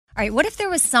All right, what if there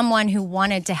was someone who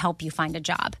wanted to help you find a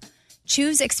job?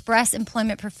 Choose Express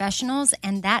Employment Professionals,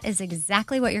 and that is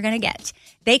exactly what you're going to get.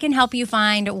 They can help you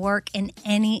find work in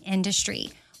any industry.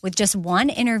 With just one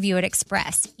interview at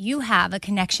Express, you have a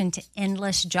connection to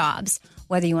endless jobs.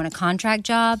 Whether you want a contract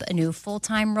job, a new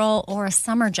full-time role, or a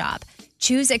summer job,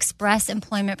 choose Express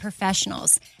Employment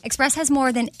Professionals. Express has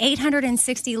more than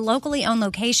 860 locally owned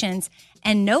locations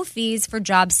and no fees for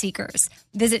job seekers.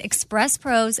 Visit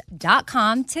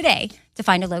expresspros.com today to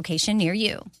find a location near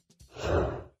you.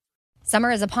 Summer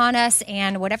is upon us,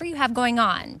 and whatever you have going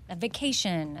on, a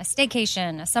vacation, a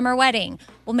staycation, a summer wedding,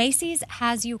 well, Macy's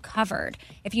has you covered.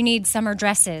 If you need summer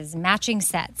dresses, matching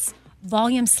sets,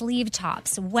 volume sleeve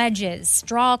tops, wedges,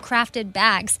 straw-crafted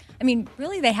bags,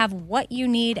 really they have what you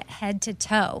need head to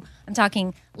toe. I'm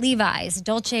talking Levi's,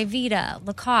 Dolce Vita,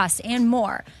 Lacoste, and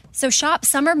more. So shop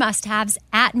summer must-haves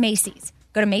at Macy's.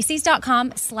 Go to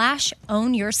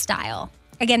Macys.com/ownyourstyle.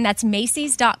 Again, that's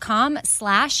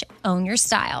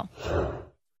Macys.com/ownyourstyle.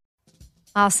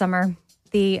 Summer,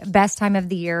 the best time of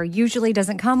the year, usually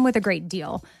doesn't come with a great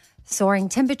deal. Soaring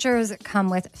temperatures come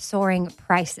with soaring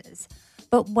prices.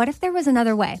 But what if there was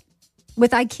another way?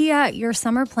 With IKEA, your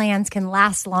summer plans can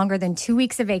last longer than 2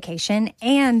 weeks of vacation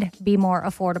and be more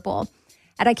affordable.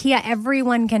 At IKEA,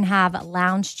 everyone can have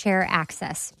lounge chair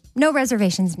access. No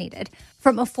reservations needed.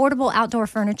 From affordable outdoor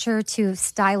furniture to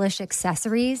stylish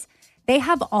accessories, they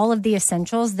have all of the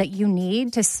essentials that you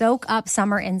need to soak up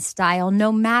summer in style,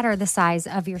 no matter the size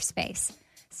of your space.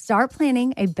 Start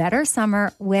planning a better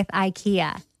summer with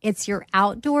IKEA. It's your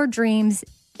outdoor dreams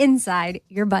inside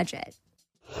your budget.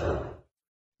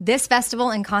 This festival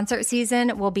and concert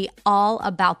season will be all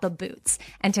about the boots,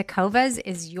 and Tecovas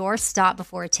is your stop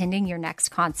before attending your next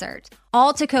concert.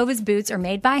 All Tecovas boots are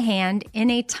made by hand in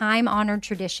a time-honored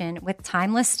tradition with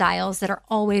timeless styles that are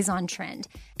always on trend.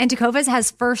 And Tecovas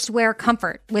has first wear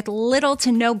comfort with little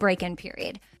to no break-in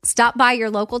period. Stop by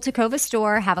your local Tecova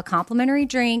store, have a complimentary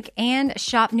drink, and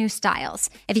shop new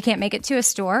styles. If you can't make it to a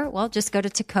store, well, just go to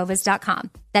tecovas.com.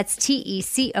 That's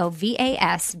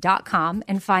TECOVAS.com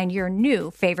and find your new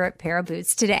favorite pair of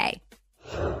boots today.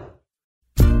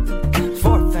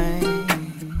 Fourth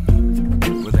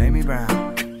Thing with Amy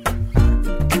Brown.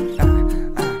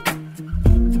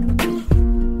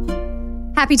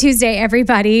 Happy Tuesday,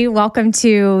 everybody. Welcome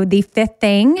to the Fifth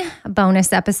Thing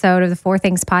bonus episode of the Four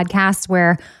Things podcast,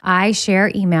 where I share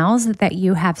emails that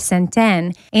you have sent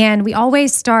in. And we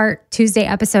always start Tuesday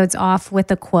episodes off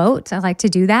with a quote. I like to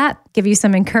do that, give you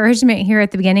some encouragement here at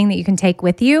the beginning that you can take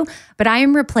with you. But I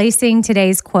am replacing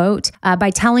today's quote by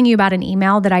telling you about an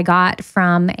email that I got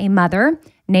from a mother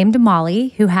named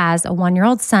Molly, who has a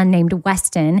 1-year-old son named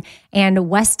Weston, and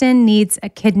Weston needs a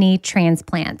kidney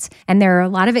transplant. And there are a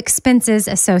lot of expenses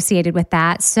associated with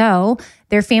that. So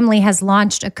their family has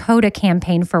launched a CODA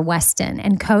campaign for Weston,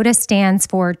 and CODA stands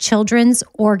for Children's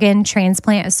Organ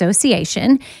Transplant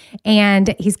Association.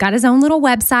 And he's got his own little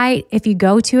website. If you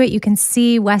go to it, you can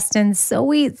see Weston's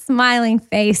sweet, smiling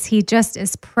face. He just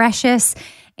is precious.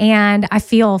 And I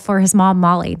feel for his mom,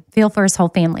 Molly, feel for his whole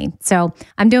family. So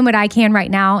I'm doing what I can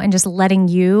right now and just letting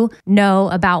you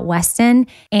know about Weston,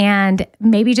 and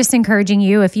maybe just encouraging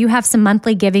you, if you have some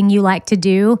monthly giving you like to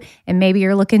do, and maybe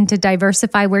you're looking to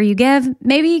diversify where you give,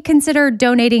 maybe consider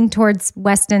donating towards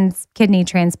Weston's kidney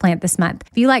transplant this month.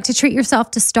 If you like to treat yourself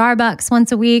to Starbucks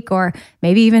once a week, or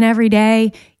maybe even every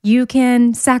day, you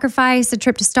can sacrifice a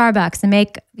trip to Starbucks and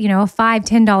make, a $5,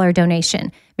 $10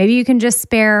 donation. Maybe you can just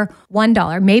spare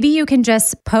 $1. Maybe you can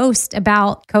just post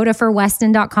about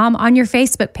CODAforWeston.com on your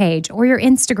Facebook page or your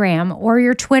Instagram or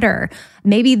your Twitter.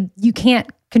 Maybe you can't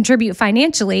contribute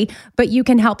financially, but you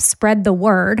can help spread the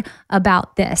word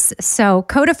about this. So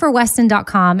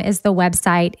CODAforWeston.com is the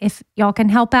website. If y'all can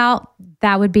help out,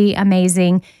 that would be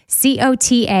amazing.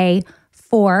 COTA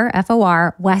for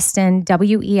FOR Weston,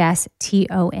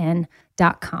 WESTON.com.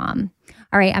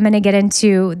 All right, I'm going to get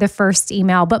into the first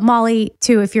email. But Molly,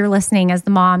 too, if you're listening as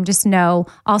the mom, just know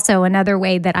also another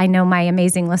way that I know my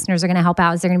amazing listeners are going to help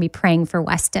out is they're going to be praying for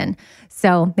Weston.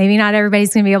 So maybe not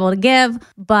everybody's going to be able to give,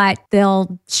 but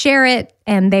they'll share it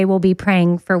and they will be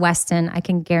praying for Weston. I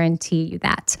can guarantee you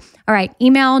that. All right,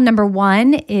 email number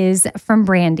 1 is from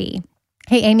Brandy.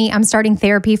 Hey, Amy, I'm starting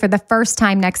therapy for the first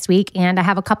time next week, and I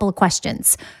have a couple of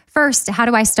questions. First, how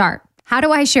do I start? How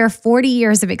do I share 40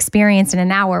 years of experience in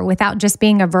an hour without just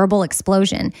being a verbal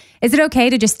explosion? Is it okay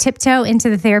to just tiptoe into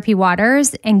the therapy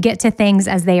waters and get to things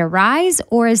as they arise?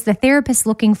 Or is the therapist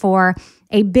looking for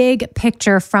a big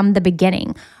picture from the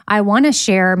beginning. I want to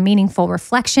share meaningful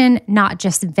reflection, not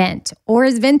just vent. Or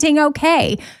is venting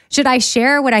okay? Should I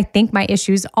share what I think my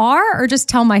issues are, or just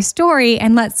tell my story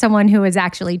and let someone who is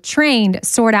actually trained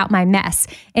sort out my mess?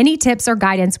 Any tips or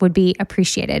guidance would be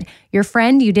appreciated. Your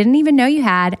friend you didn't even know you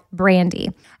had,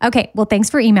 Brandy. Okay, well, thanks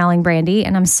for emailing, Brandy,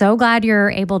 and I'm so glad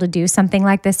you're able to do something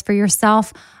like this for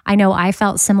yourself. I know I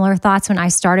felt similar thoughts when I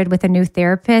started with a new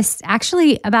therapist,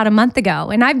 actually about a month ago.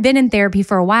 And I've been in therapy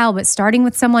for a while, but starting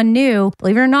with someone new,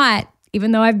 believe it or not,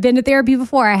 even though I've been to therapy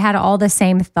before, I had all the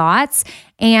same thoughts.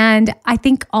 And I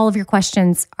think all of your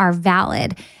questions are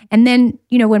valid. And then,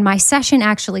 when my session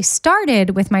actually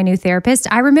started with my new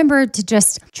therapist, I remember to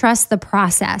just trust the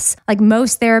process. Like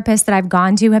most therapists that I've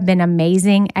gone to have been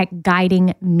amazing at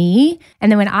guiding me.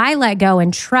 And then when I let go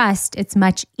and trust, it's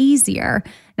much easier.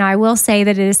 Now, I will say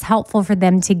that it is helpful for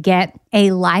them to get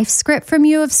a life script from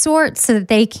you of sorts so that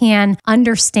they can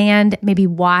understand maybe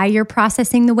why you're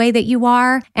processing the way that you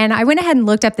are. And I went ahead and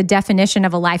looked up the definition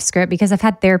of a life script because I've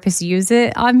had therapists use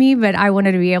it on me, but I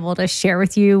wanted to be able to share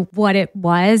with you what it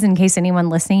was in case anyone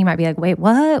listening might be like, wait,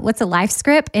 what? What's a life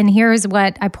script? And here's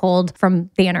what I pulled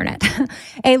from the internet.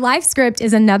 A life script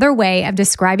is another way of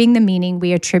describing the meaning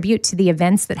we attribute to the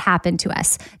events that happen to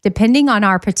us. Depending on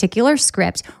our particular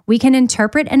script, we can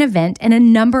interpret an event in a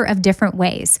number of different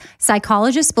ways.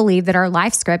 Psychologists believe that our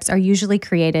life scripts are usually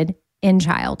created in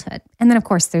childhood. And then, of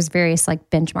course, there's various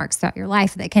benchmarks throughout your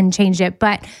life that can change it.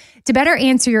 But to better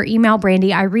answer your email,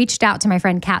 Brandy, I reached out to my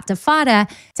friend Kat DeFada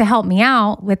to help me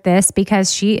out with this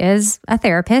because she is a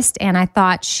therapist and I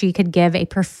thought she could give a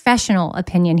professional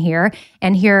opinion here.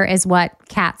 And here is what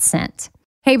Kat sent.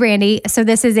 Hey, Brandy. So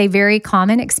this is a very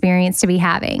common experience to be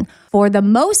having. For the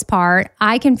most part,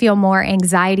 I can feel more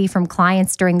anxiety from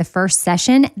clients during the first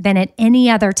session than at any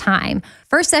other time.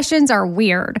 First sessions are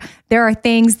weird. There are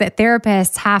things that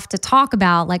therapists have to talk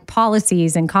about, like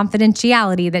policies and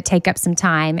confidentiality, that take up some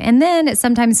time. And then it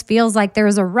sometimes feels like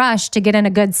there's a rush to get in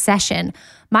a good session.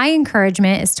 My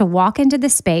encouragement is to walk into the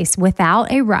space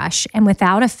without a rush and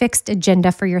without a fixed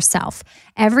agenda for yourself.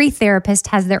 Every therapist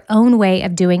has their own way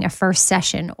of doing a first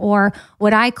session, or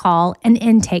what I call an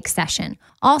intake session.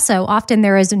 Also, often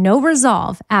there is no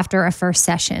resolve after a first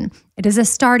session. It is a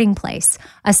starting place,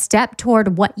 a step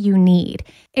toward what you need.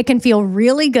 It can feel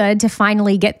really good to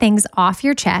finally get things off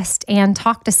your chest and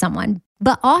talk to someone.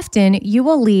 But often you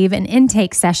will leave an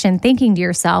intake session thinking to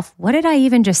yourself, what did I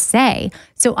even just say?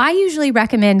 So I usually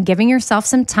recommend giving yourself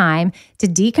some time to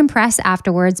decompress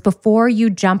afterwards before you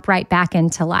jump right back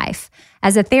into life.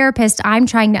 As a therapist, I'm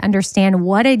trying to understand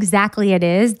what exactly it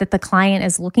is that the client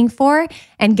is looking for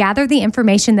and gather the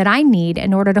information that I need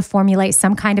in order to formulate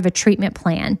some kind of a treatment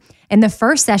plan. In the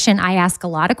first session, I ask a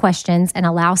lot of questions and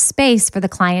allow space for the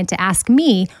client to ask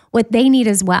me what they need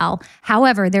as well.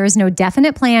 However, there is no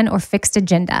definite plan or fixed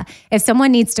agenda. If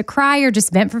someone needs to cry or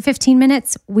just vent for 15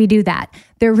 minutes, we do that.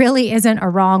 There really isn't a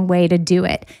wrong way to do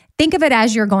it. Think of it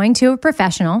as you're going to a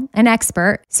professional, an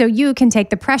expert, so you can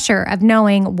take the pressure of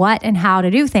knowing what and how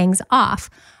to do things off.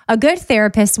 A good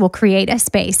therapist will create a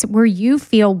space where you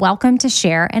feel welcome to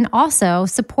share and also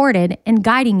supported in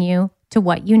guiding you to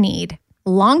what you need.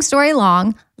 Long story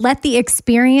long, let the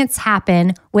experience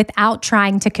happen without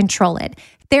trying to control it.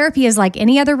 Therapy is like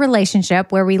any other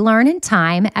relationship where we learn in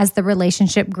time as the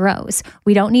relationship grows.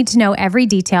 We don't need to know every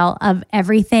detail of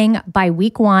everything by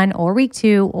week 1 or week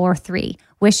 2 or 3.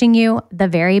 Wishing you the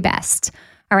very best.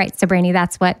 All right, so Brandy,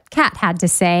 that's what Kat had to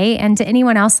say. And to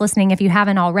anyone else listening, if you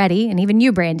haven't already, and even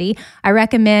you, Brandy, I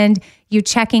recommend you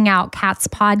checking out Kat's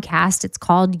podcast. It's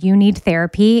called You Need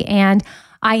Therapy. And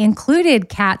I included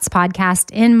Kat's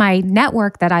podcast in my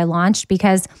network that I launched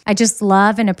because I just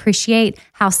love and appreciate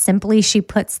how simply she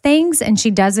puts things, and she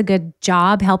does a good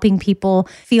job helping people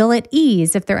feel at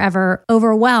ease if they're ever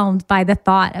overwhelmed by the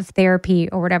thought of therapy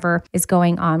or whatever is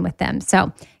going on with them.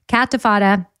 So Kat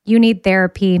DeFada, You Need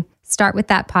Therapy. Start with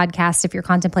that podcast if you're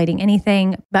contemplating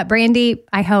anything. But Brandy,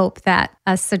 I hope that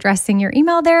us addressing your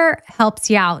email there helps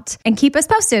you out, and keep us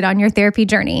posted on your therapy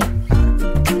journey.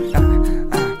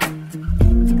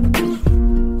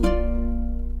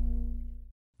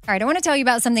 All right, I want to tell you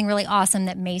about something really awesome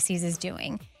that Macy's is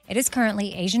doing. It is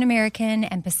currently Asian American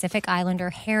and Pacific Islander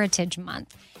Heritage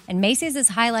Month, and Macy's is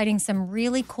highlighting some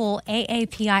really cool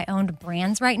AAPI-owned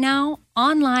brands right now,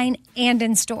 online and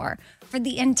in store. For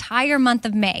the entire month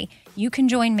of May, you can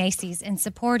join Macy's in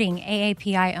supporting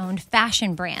AAPI-owned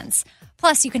fashion brands.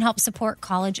 Plus, you can help support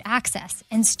college access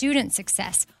and student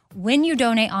success when you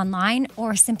donate online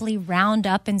or simply round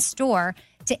up in store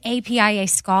to APIA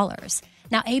scholars.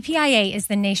 Now, APIA is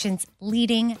the nation's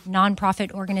leading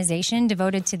nonprofit organization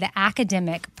devoted to the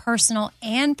academic, personal,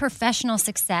 and professional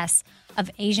success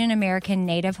of Asian American,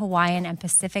 Native Hawaiian, and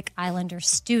Pacific Islander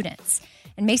students.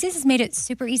 And Macy's has made it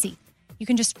super easy. You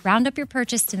can just round up your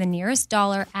purchase to the nearest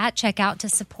dollar at checkout to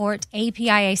support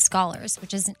APIA Scholars,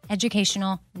 which is an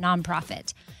educational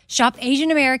nonprofit. Shop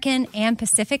Asian American and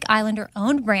Pacific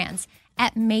Islander-owned brands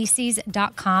at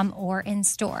Macy's.com or in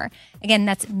store. Again,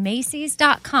 that's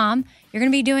Macy's.com. You're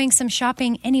going to be doing some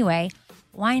shopping anyway.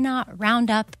 Why not round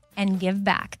up and give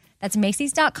back? That's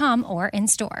Macy's.com or in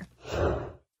store.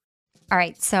 All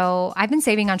right, so I've been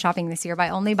saving on shopping this year by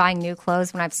only buying new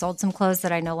clothes when I've sold some clothes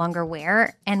that I no longer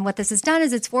wear. And what this has done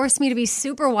is it's forced me to be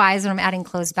super wise when I'm adding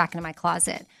clothes back into my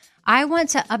closet. I want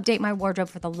to update my wardrobe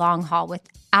for the long haul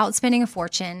without spending a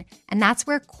fortune, and that's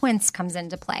where Quince comes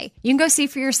into play. You can go see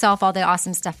for yourself all the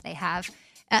awesome stuff they have,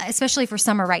 especially for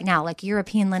summer right now, like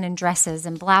European linen dresses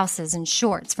and blouses and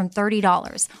shorts from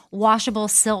 $30, washable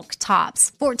silk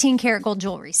tops, 14-karat gold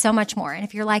jewelry, so much more. And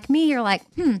if you're like me, you're like,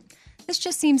 this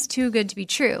just seems too good to be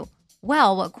true.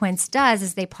 Well, what Quince does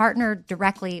is they partner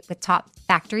directly with top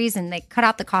factories, and they cut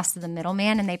out the cost of the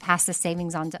middleman, and they pass the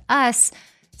savings on to us.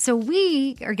 So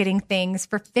we are getting things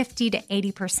for 50 to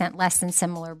 80% less than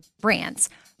similar brands.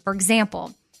 For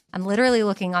example, I'm literally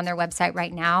looking on their website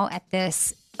right now at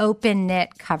this open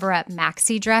knit cover-up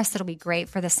maxi dress that'll be great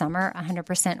for the summer,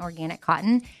 100% organic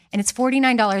cotton, and it's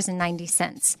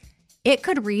 $49.90. It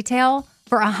could retail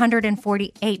for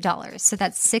 $148, so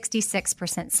that's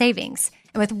 66% savings.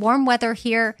 And with warm weather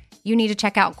here, you need to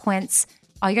check out Quince.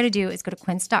 All you got to do is go to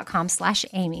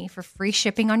quince.com/Amy for free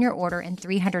shipping on your order and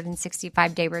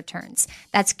 365-day returns.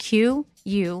 That's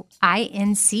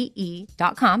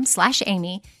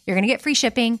QUINCE.com/Amy. You're going to get free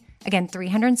shipping. Again,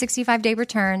 365-day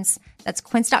returns. That's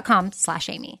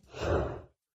quince.com/Amy.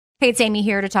 Hey, it's Amy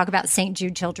here to talk about St.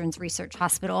 Jude Children's Research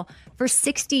Hospital. For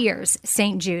 60 years,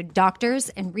 St. Jude doctors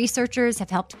and researchers have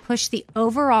helped push the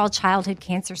overall childhood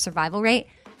cancer survival rate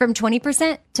from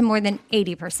 20% to more than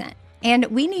 80%. And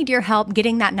we need your help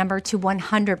getting that number to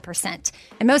 100%.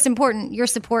 And most important, your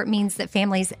support means that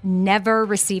families never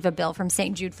receive a bill from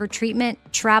St. Jude for treatment,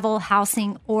 travel,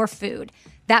 housing, or food.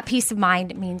 That peace of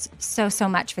mind means so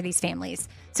much for these families.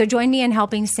 So join me in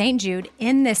helping St. Jude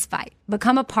in this fight.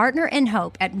 Become a partner in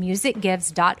hope at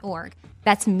musicgives.org.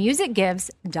 That's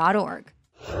musicgives.org.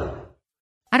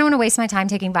 I don't want to waste my time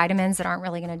taking vitamins that aren't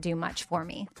really going to do much for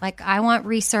me. Like, I want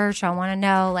research. I want to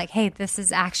know, like, hey, this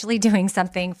is actually doing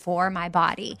something for my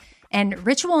body. And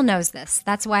Ritual knows this.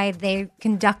 That's why they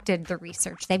conducted the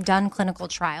research. They've done clinical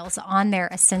trials on their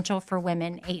Essential for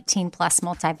Women 18 Plus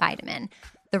multivitamin.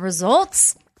 The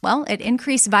results? Well, it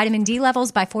increased vitamin D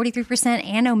levels by 43%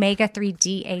 and omega-3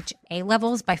 DHA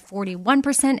levels by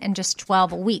 41% in just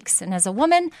 12 weeks. And as a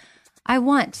woman, I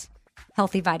want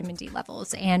healthy vitamin D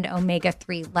levels and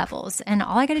omega-3 levels. And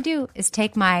all I got to do is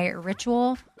take my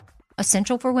Ritual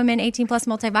Essential for Women 18 Plus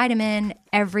multivitamin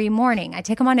every morning. I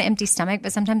take them on an empty stomach,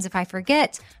 but sometimes if I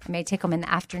forget, I may take them in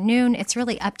the afternoon. It's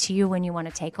really up to you when you want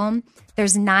to take them.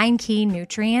 There's 9 key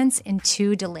nutrients in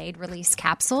 2 delayed release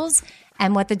capsules.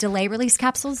 And what the delayed release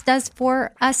capsules does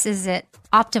for us is it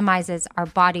optimizes our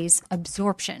body's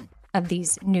absorption of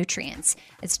these nutrients.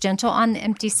 It's gentle on the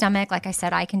empty stomach. Like I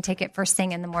said, I can take it first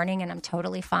thing in the morning and I'm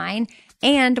totally fine.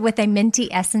 And with a minty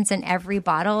essence in every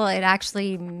bottle, it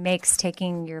actually makes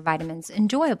taking your vitamins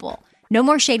enjoyable. No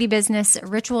more shady business.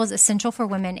 Ritual is Essential for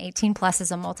Women 18 Plus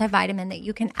is a multivitamin that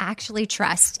you can actually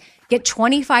trust. Get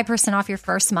 25% off your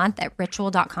first month at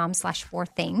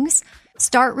ritual.com/4things.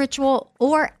 Start Ritual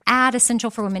or add Essential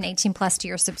for Women 18 Plus to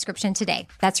your subscription today.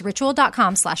 That's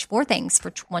ritual.com/4things for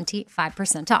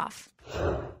 25% off.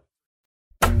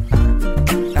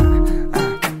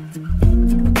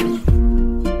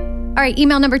 All right,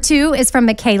 email number 2 is from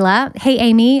Michaela. Hey,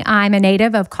 Amy, I'm a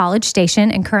native of College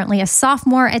Station and currently a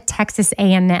sophomore at Texas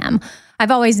A&M. I've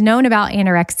always known about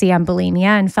anorexia and bulimia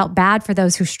and felt bad for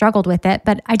those who struggled with it,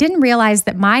 but I didn't realize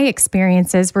that my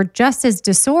experiences were just as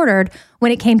disordered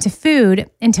when it came to food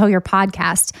until your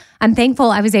podcast. I'm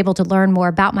thankful I was able to learn more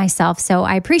about myself, so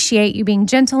I appreciate you being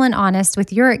gentle and honest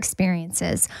with your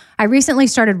experiences. I recently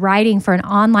started writing for an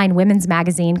online women's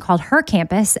magazine called Her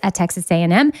Campus at Texas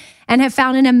A&M and have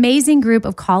found an amazing group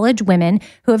of college women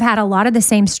who have had a lot of the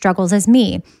same struggles as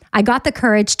me. I got the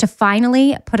courage to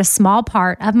finally put a small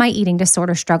part of my eating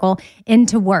disorder struggle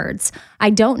into words. I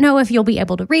don't know if you'll be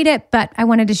able to read it, but I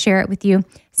wanted to share it with you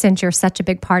since you're such a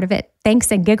big part of it. Thanks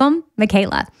and giggle,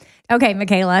 Michaela. Okay,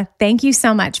 Michaela, thank you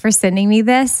so much for sending me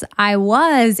this. I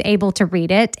was able to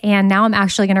read it, and now I'm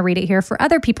actually going to read it here for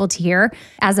other people to hear.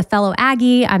 As a fellow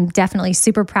Aggie, I'm definitely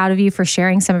super proud of you for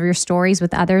sharing some of your stories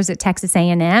with others at Texas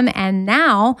A&M, and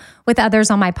now with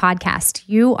others on my podcast.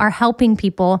 You are helping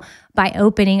people by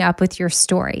opening up with your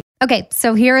story. Okay,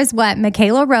 so here is what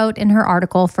Michaela wrote in her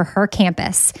article for her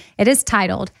campus. It is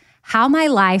titled, How My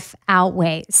Life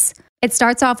Outweighs. It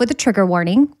starts off with a trigger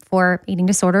warning for eating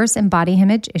disorders and body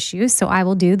image issues, so I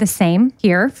will do the same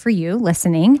here for you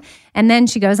listening. And then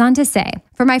she goes on to say,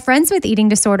 for my friends with eating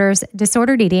disorders,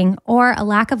 disordered eating, or a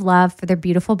lack of love for their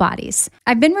beautiful bodies,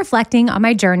 I've been reflecting on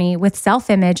my journey with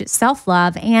self-image,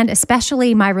 self-love, and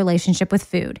especially my relationship with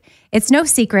food. It's no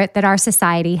secret that our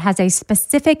society has a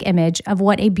specific image of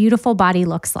what a beautiful body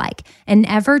looks like, an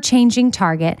ever-changing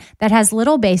target that has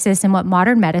little basis in what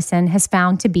modern medicine has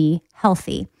found to be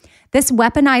healthy. This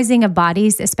weaponizing of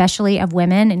bodies, especially of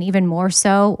women and even more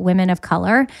so women of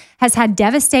color, has had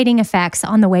devastating effects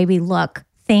on the way we look,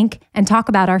 think, and talk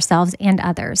about ourselves and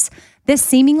others. This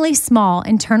seemingly small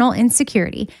internal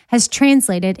insecurity has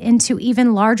translated into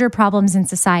even larger problems in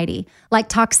society, like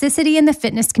toxicity in the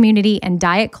fitness community and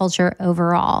diet culture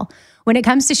overall. When it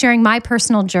comes to sharing my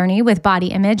personal journey with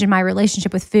body image and my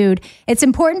relationship with food, it's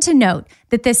important to note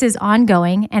that this is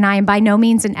ongoing and I am by no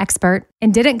means an expert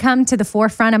and didn't come to the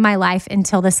forefront of my life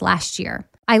until this last year.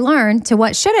 I learned, to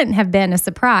what shouldn't have been a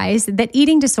surprise, that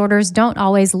eating disorders don't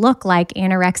always look like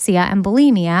anorexia and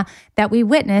bulimia that we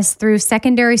witness through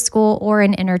secondary school or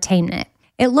in entertainment.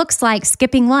 It looks like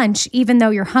skipping lunch even though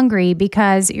you're hungry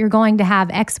because you're going to have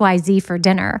XYZ for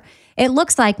dinner. It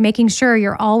looks like making sure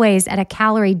you're always at a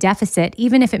calorie deficit,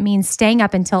 even if it means staying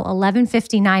up until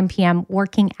 11:59 p.m.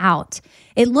 working out.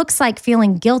 It looks like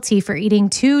feeling guilty for eating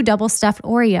 2 double-stuffed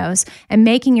Oreos and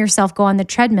making yourself go on the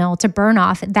treadmill to burn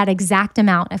off that exact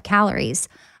amount of calories.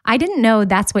 I didn't know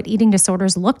that's what eating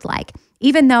disorders looked like,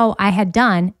 even though I had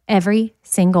done every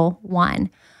single one.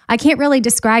 I can't really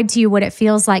describe to you what it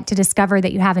feels like to discover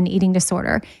that you have an eating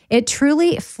disorder. It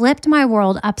truly flipped my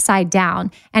world upside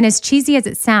down. And as cheesy as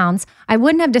it sounds, I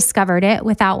wouldn't have discovered it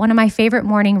without one of my favorite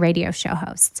morning radio show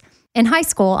hosts. In high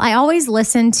school, I always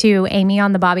listened to Amy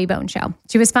on the Bobby Bone Show.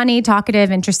 She was funny,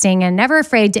 talkative, interesting, and never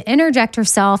afraid to interject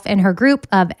herself in her group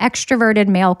of extroverted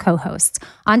male co-hosts.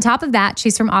 On top of that,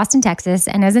 she's from Austin, Texas,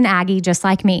 and is an Aggie just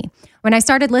like me. When I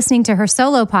started listening to her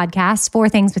solo podcast, 4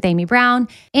 Things with Amy Brown,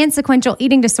 and sequential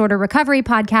eating disorder recovery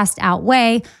podcast,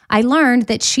 Outweigh, I learned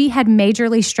that she had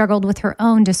majorly struggled with her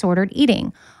own disordered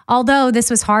eating. Although this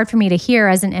was hard for me to hear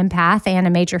as an empath and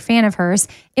a major fan of hers,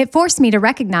 it forced me to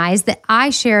recognize that I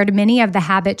shared many of the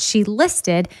habits she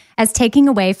listed as taking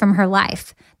away from her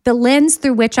life. The lens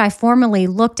through which I formerly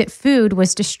looked at food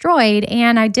was destroyed,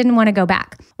 and I didn't want to go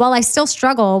back. While I still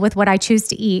struggle with what I choose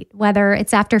to eat, whether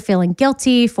it's after feeling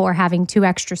guilty for having 2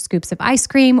 extra scoops of ice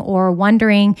cream or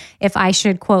wondering if I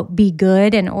should, quote, be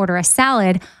good and order a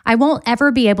salad, I won't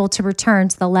ever be able to return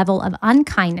to the level of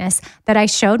unkindness that I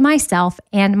showed myself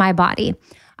and my body.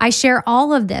 I share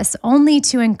all of this only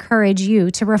to encourage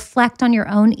you to reflect on your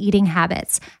own eating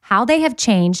habits, how they have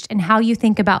changed, and how you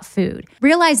think about food.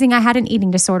 Realizing I had an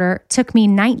eating disorder took me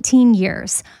 19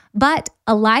 years, but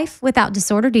a life without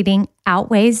disordered eating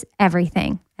outweighs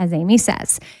everything, as Amy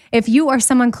says. If you or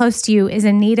someone close to you is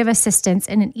in need of assistance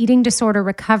in an eating disorder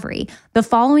recovery, the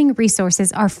following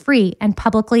resources are free and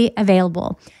publicly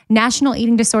available: National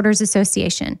Eating Disorders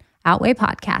Association, Outweigh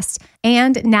Podcast,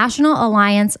 and National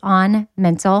Alliance on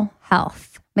Mental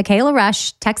Health. Michaela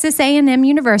Rush, Texas A&M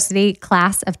University,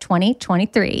 class of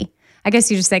 2023. I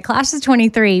guess you just say class of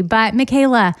 23, but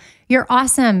Michaela, you're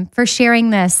awesome for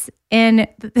sharing this in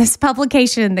this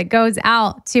publication that goes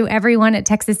out to everyone at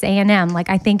Texas A&M. Like,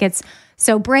 I think it's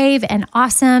so brave and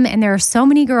awesome. And there are so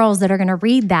many girls that are going to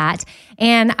read that.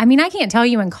 And I mean, I can't tell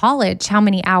you in college how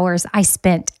many hours I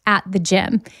spent at the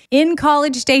gym. In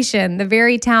College Station, the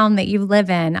very town that you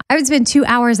live in, I would spend 2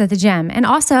 hours at the gym. And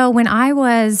also when I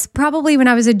was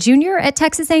a junior at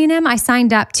Texas A&M, I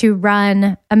signed up to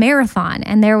run a marathon,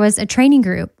 and there was a training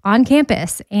group on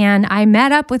campus, and I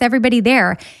met up with everybody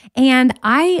there. And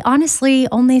I honestly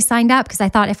only signed up because I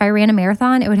thought if I ran a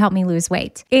marathon, it would help me lose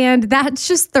weight. And that's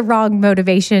just the wrong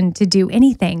motivation to do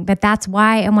anything, but that's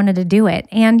why I wanted to do it.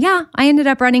 And yeah, I ended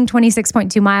up running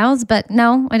 26.2 miles, but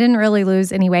no, I didn't really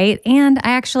lose any weight. And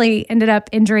I actually ended up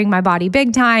injuring my body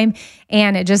big time,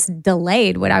 and it just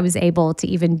delayed what I was able to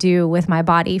even do with my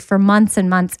body for months and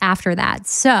months after that.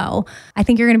 So I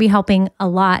think you're going to be helping a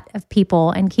lot of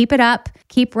people, and keep it up.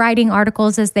 Keep writing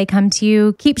articles as they come to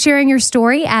you. Keep sharing your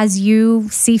story as you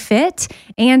see fit.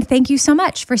 And thank you so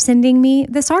much for sending me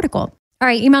this article. All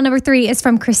right, email number 3 is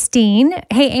from Christine.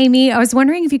 Hey, Amy, I was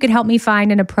wondering if you could help me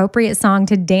find an appropriate song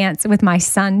to dance with my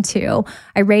son to.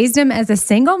 I raised him as a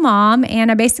single mom,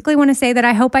 and I basically want to say that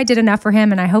I hope I did enough for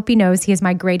him, and I hope he knows he is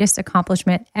my greatest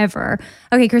accomplishment ever.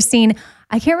 Okay, Christine,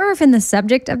 I can't remember if in the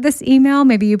subject of this email,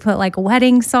 maybe you put like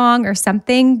wedding song or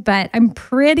something, but I'm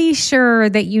pretty sure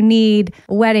that you need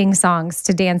wedding songs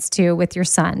to dance to with your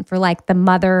son for like the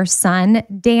mother-son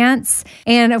dance.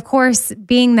 And of course,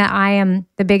 being that I am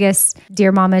the biggest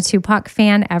Dear Mama Tupac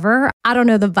fan ever, I don't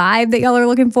know the vibe that y'all are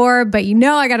looking for, but you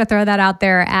know I got to throw that out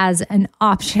there as an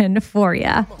option for you.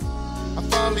 I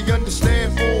finally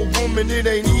understand for a woman it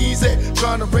ain't easy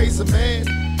trying to raise a man.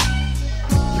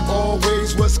 You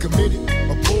always was committed.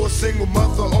 A poor single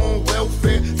mother on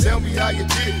welfare. Tell me how you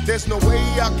did it. There's no way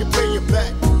I can pay you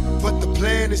back. But the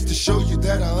plan is to show you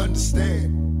that I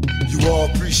understand. You all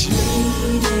appreciate it.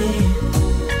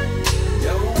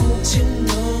 Don't you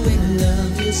know we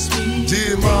love you, sweet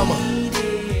Dear Mama.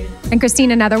 And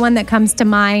Christine, another one that comes to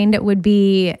mind would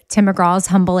be Tim McGraw's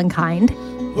Humble and Kind.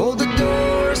 Hold the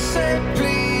door, say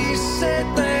please, say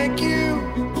thank you.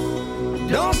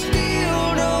 Don't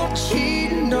steal, don't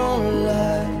cheat, don't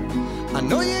lie. I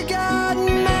know you got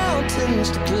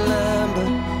mountains to climb,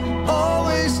 but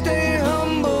always stay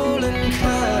humble and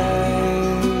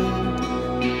kind.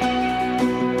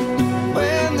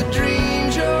 When the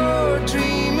dreams you're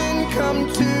dreaming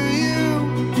come to you,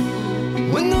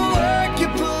 when the work you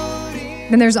put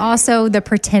in. Then there's also The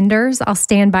Pretenders, I'll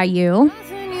Stand By You.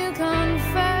 Nothing you confess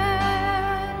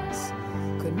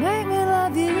could make me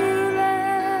love you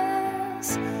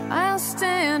less. I'll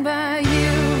stand by you.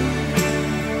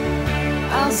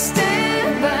 I'll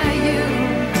stand by you.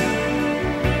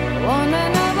 Won't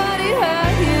let nobody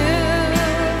hurt you.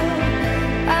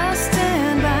 I'll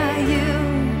stand by you.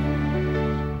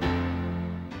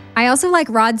 I also like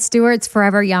Rod Stewart's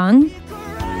Forever Young.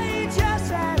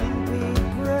 Courageous and be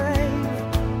brave.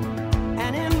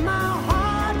 And in my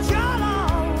heart you'll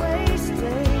always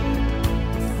stay.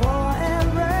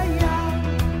 Forever young.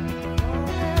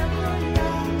 Forever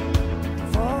young.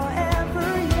 Forever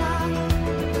young.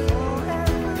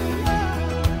 Forever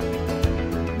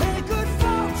young. May good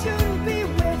fortune be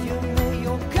with you. May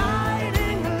your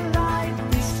guiding light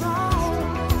be strong.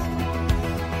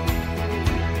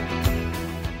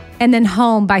 And then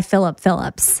Home by Philip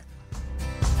Phillips.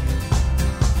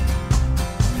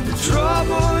 The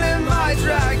trouble it might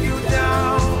drag you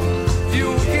down.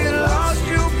 You get lost,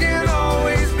 you can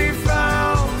always be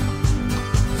found.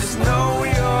 Just know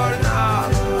you're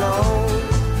not alone.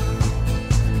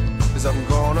 'Cause I'm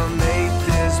gonna make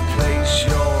this place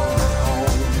your home.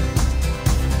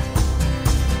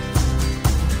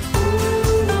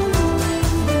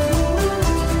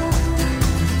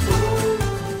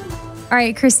 All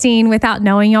right, Christine, without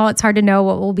knowing y'all, it's hard to know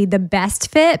what will be the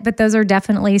best fit, but those are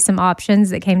definitely some options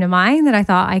that came to mind that I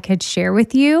thought I could share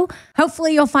with you.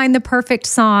 Hopefully you'll find the perfect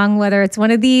song, whether it's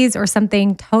one of these or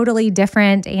something totally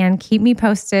different, and keep me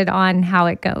posted on how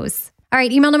it goes. All right,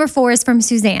 email number 4 is from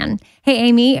Suzanne. Hey,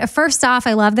 Amy, first off,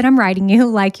 I love that I'm writing you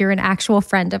like you're an actual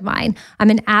friend of mine. I'm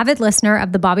an avid listener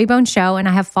of The Bobby Bones Show, and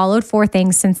I have followed 4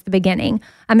 Things since the beginning.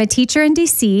 I'm a teacher in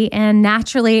DC, and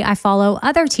naturally, I follow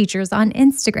other teachers on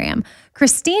Instagram.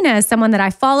 Christina is someone that I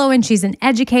follow, and she's an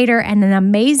educator and an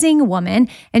amazing woman,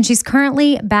 and she's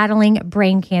currently battling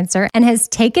brain cancer and has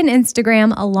taken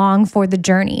Instagram along for the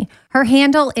journey. Her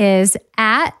handle is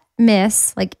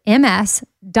 @miss.Christina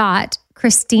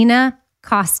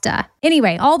Costa.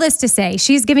 Anyway, all this to say,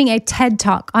 she's giving a TED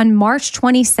Talk on March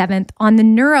 27th on the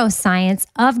neuroscience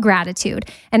of gratitude.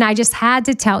 And I just had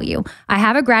to tell you, I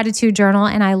have a gratitude journal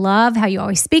and I love how you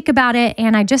always speak about it.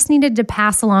 And I just needed to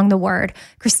pass along the word.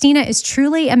 Christina is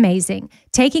truly amazing,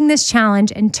 taking this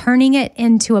challenge and turning it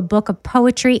into a book of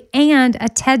poetry and a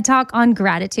TED Talk on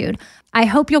gratitude. I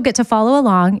hope you'll get to follow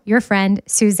along. Your friend,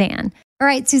 Suzanne. All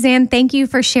right, Suzanne, thank you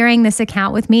for sharing this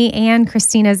account with me and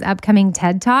Christina's upcoming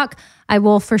TED Talk. I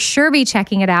will for sure be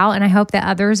checking it out, and I hope that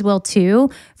others will too.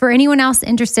 For anyone else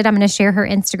interested, I'm going to share her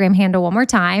Instagram handle one more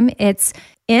time. It's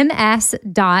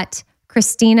ms.Christina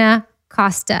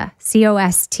Costa,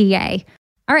 Costa.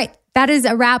 All right. That is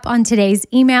a wrap on today's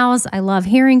emails. I love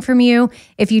hearing from you.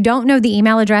 If you don't know the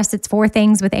email address, it's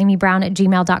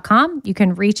 4thingswithamybrown@gmail.com. You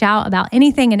can reach out about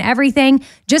anything and everything.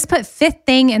 Just put 5th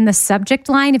thing in the subject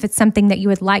line if it's something that you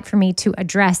would like for me to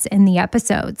address in the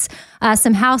episodes.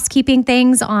 Some housekeeping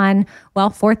things on,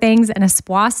 4 Things and a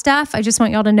spa stuff. I just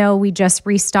want y'all to know we just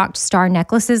restocked star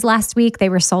necklaces last week. They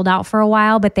were sold out for a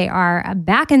while, but they are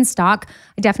back in stock.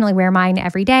 I definitely wear mine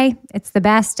every day. It's the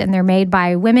best, and they're made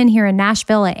by women here in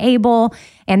Nashville at A stable,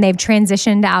 and they've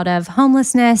transitioned out of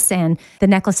homelessness. And the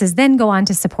necklaces then go on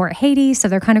to support Haiti. So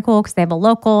they're kind of cool because they have a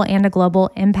local and a global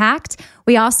impact.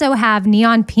 We also have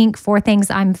neon pink 4 Things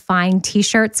I'm Fine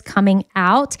t-shirts coming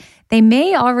out. They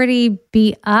may already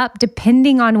be up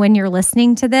depending on when you're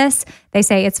listening to this. They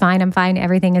say it's fine, I'm fine,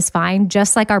 everything is fine,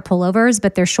 just like our pullovers,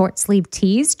 but they're short sleeve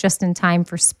tees just in time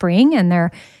for spring, and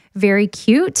they're very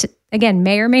cute. Again,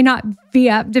 may or may not be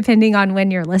up depending on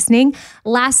when you're listening.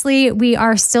 Lastly, we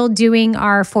are still doing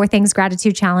our 4 Things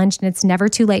Gratitude Challenge, and it's never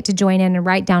too late to join in and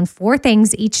write down 4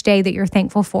 things each day that you're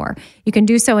thankful for. You can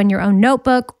do so in your own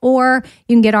notebook, or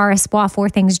you can get our Espoir 4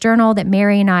 Things journal that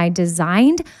Mary and I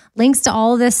designed. Links to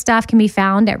all of this stuff can be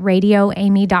found at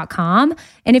radioamy.com.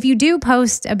 And if you do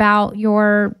post about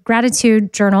your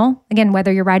gratitude journal, again,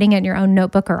 whether you're writing it in your own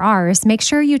notebook or ours, make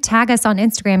sure you tag us on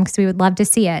Instagram because we would love to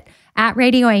see it. At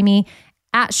Radio Amy,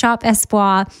 at Shop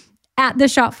Espoir, at The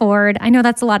Shop Forward. I know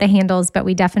that's a lot of handles, but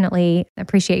we definitely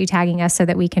appreciate you tagging us so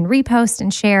that we can repost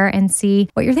and share and see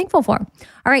what you're thankful for.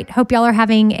 All right. Hope y'all are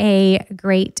having a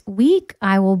great week.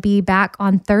 I will be back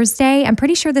on Thursday. I'm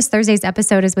pretty sure this Thursday's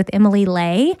episode is with Emily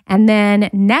Lay. And then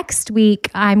next week,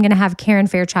 I'm going to have Karen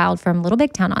Fairchild from Little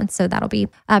Big Town on. So that'll be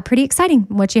pretty exciting,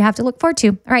 what you have to look forward to.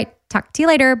 All right. Talk to you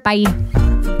later. Bye.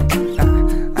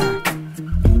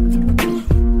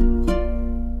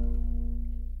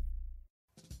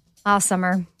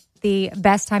 Summer, the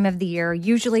best time of the year,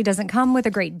 usually doesn't come with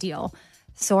a great deal.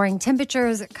 Soaring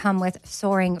temperatures come with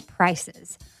soaring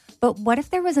prices. But what if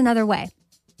there was another way?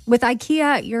 With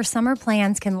IKEA, your summer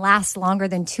plans can last longer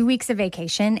than 2 weeks of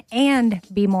vacation and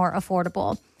be more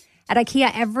affordable. At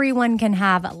IKEA, everyone can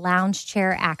have lounge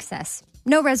chair access.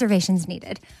 No reservations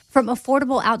needed. From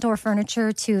affordable outdoor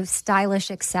furniture to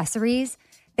stylish accessories,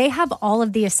 they have all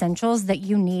of the essentials that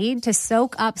you need to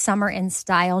soak up summer in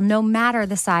style, no matter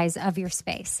the size of your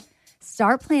space.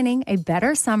 Start planning a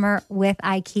better summer with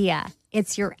IKEA.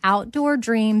 It's your outdoor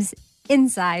dreams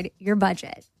inside your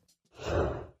budget.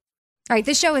 All right,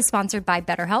 this show is sponsored by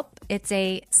BetterHelp. It's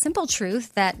a simple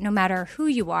truth that no matter who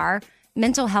you are,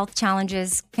 mental health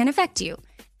challenges can affect you,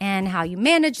 and how you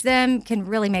manage them can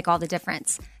really make all the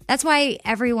difference. That's why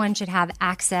everyone should have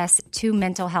access to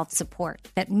mental health support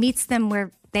that meets them where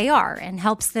they are and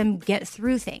helps them get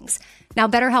through things. Now,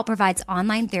 BetterHelp provides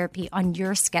online therapy on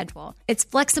your schedule. It's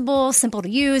flexible, simple to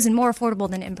use, and more affordable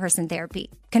than in-person therapy.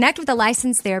 Connect with a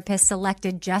licensed therapist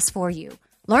selected just for you.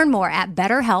 Learn more at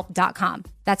BetterHelp.com.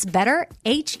 That's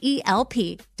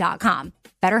BetterHelp.com.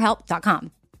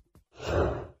 BetterHelp.com.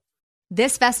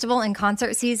 This festival and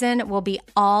concert season will be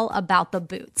all about the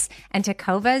boots, and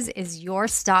Tecovas is your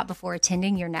stop before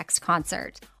attending your next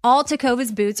concert. All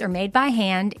Tecovas boots are made by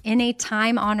hand in a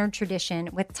time-honored tradition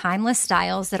with timeless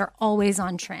styles that are always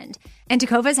on trend. And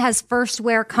Tecovas has first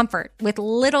wear comfort with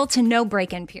little to no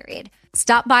break-in period.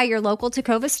 Stop by your local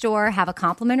Tecova store, have a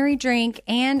complimentary drink,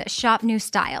 and shop new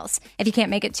styles. If you can't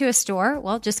make it to a store,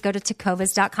 well, just go to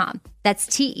tecovas.com. That's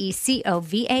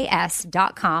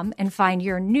TECOVAS.com and find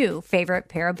your new favorite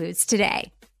pair of boots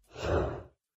today.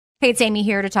 Hey, it's Amy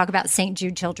here to talk about St.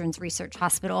 Jude Children's Research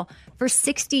Hospital. For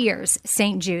 60 years,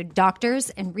 St. Jude doctors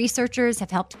and researchers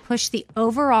have helped push the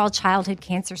overall childhood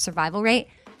cancer survival rate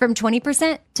from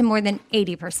 20% to more than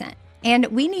 80%. And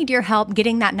we need your help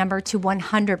getting that number to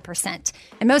 100%.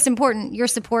 And most important, your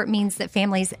support means that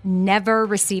families never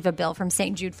receive a bill from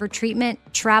St. Jude for treatment,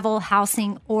 travel,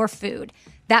 housing, or food.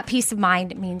 That peace of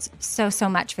mind means so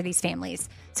much for these families.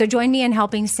 So join me in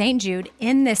helping St. Jude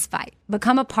in this fight.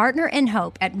 Become a partner in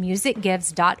hope at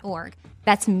musicgives.org.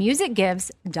 That's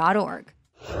musicgives.org.